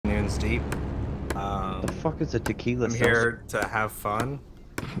miles deep. The fuck is a tequila? I'm here to have fun.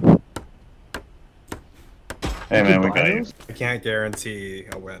 Hey man, we got you. I can't guarantee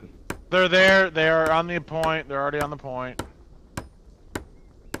a win. They're there. They are on the point. They're already on the point.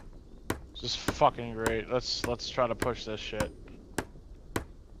 This is fucking great. Let's try to push this shit.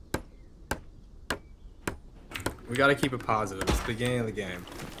 We gotta keep it positive. It's the beginning of the game.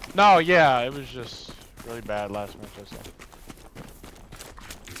 No, yeah, it was just really bad last match. I saw.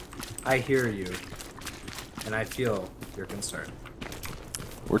 I hear you, and I feel your concern.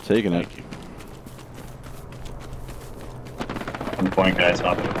 We're taking it. Thank you. On the point, guys.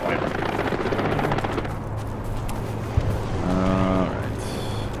 Hop on the point.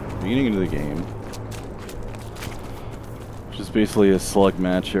 Alright. Beginning of the game. Just basically a slug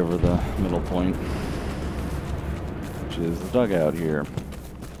match over the middle point. Which is the dugout here.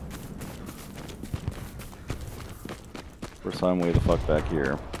 First time way the fuck back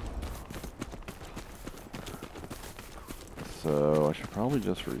here. So I should probably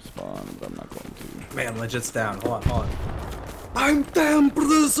just respawn, but I'm not going to. Man, legit's down. Hold on. I'm down,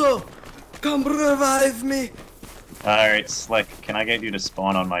 Bruiser! Come revive me! Alright, Slick, can I get you to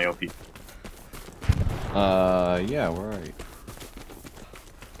spawn on my OP? Yeah, where are you?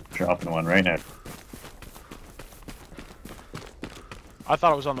 Dropping one right now. I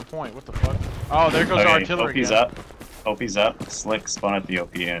thought it was on the point. What the fuck? Oh, there goes Okay, artillery OP's again. up. OP's up. Slick, spawn at the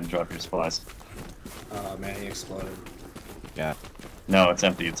OP and drop your supplies. Oh man, he exploded. Yeah. No, it's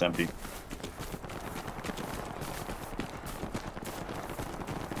empty, it's empty.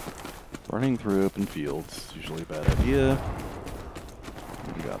 Running through open fields is usually a bad idea.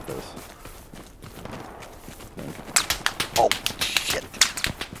 You got this. Oh, shit.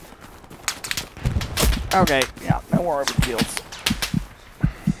 Okay, yeah, no more open fields.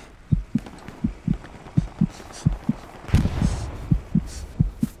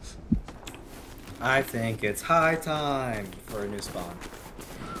 I think it's high time for a new spawn.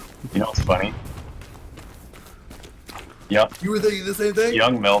 You know what's funny? Yep. You were thinking the same thing?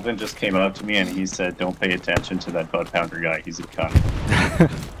 Young Melvin just came up to me and he said, "Don't pay attention to that butt pounder guy. He's a cunt."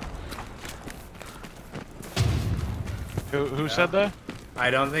 Who said that? I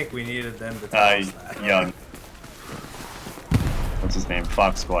don't think we needed them to tell us that. Young. What's his name?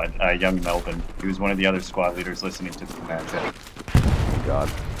 Fox Squad. Young Melvin. He was one of the other squad leaders listening to the command check. Oh god.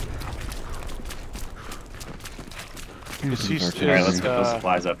 Alright, let's get those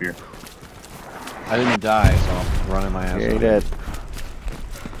supplies up here. I didn't die, so I'm running my ass. Yeah, you did.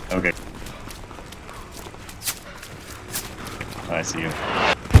 Okay. I see you.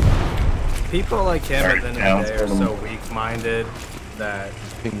 People like him at the end of the day are Down. so weak-minded that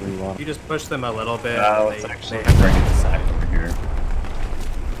you just push them a little bit and Let's they actually have bring to it decide. over here.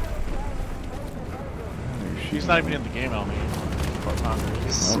 He's not even in the game, I mean.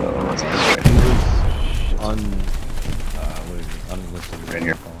 So let's get He was what is it? Unlisted. Right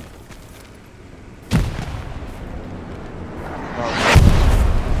here.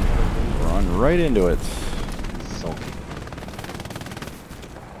 Run right into it. Sulky.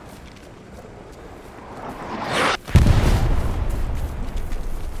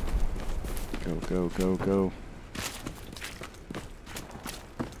 Go, go, go, go.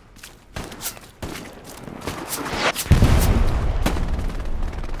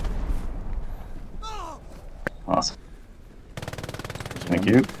 Awesome. Thank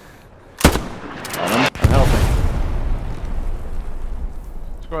you. I'm helping.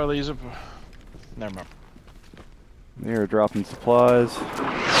 Squad leads up. Never mind. Here, dropping supplies.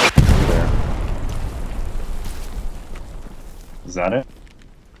 There. Is that it?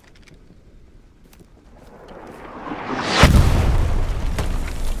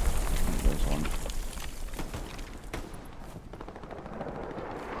 There's one.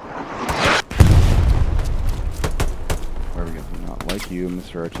 Where are we going? Not like you,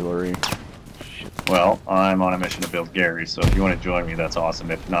 Mr. Artillery. Shit. Well, I'm on a mission to build Gary, so if you want to join me, that's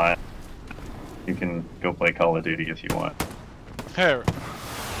awesome. If not, you can go play Call of Duty if you want. Here.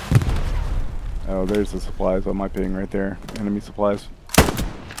 Oh, there's the supplies on my ping right there. Enemy supplies.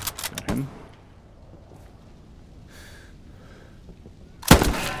 Got him.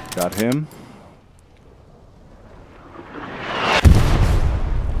 Got him.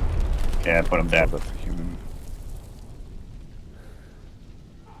 Yeah, I put him down. That's a human.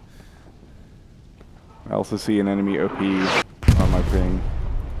 I also see an enemy OP on my ping.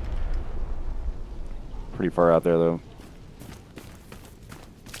 Pretty far out there though.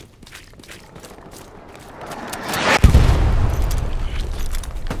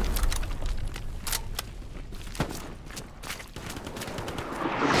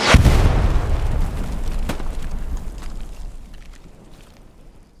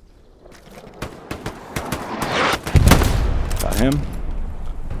 him.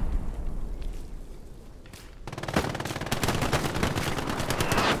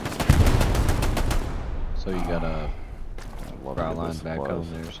 So you got a Love crowd to get line those back supplies.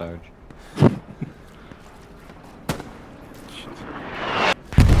 home there, Sarge.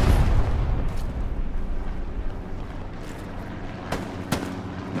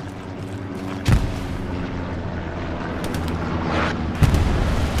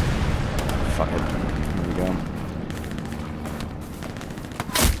 Fuck it. There we go.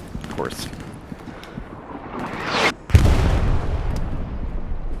 Of course.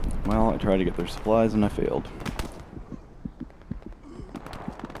 Well, I tried to get their supplies and I failed.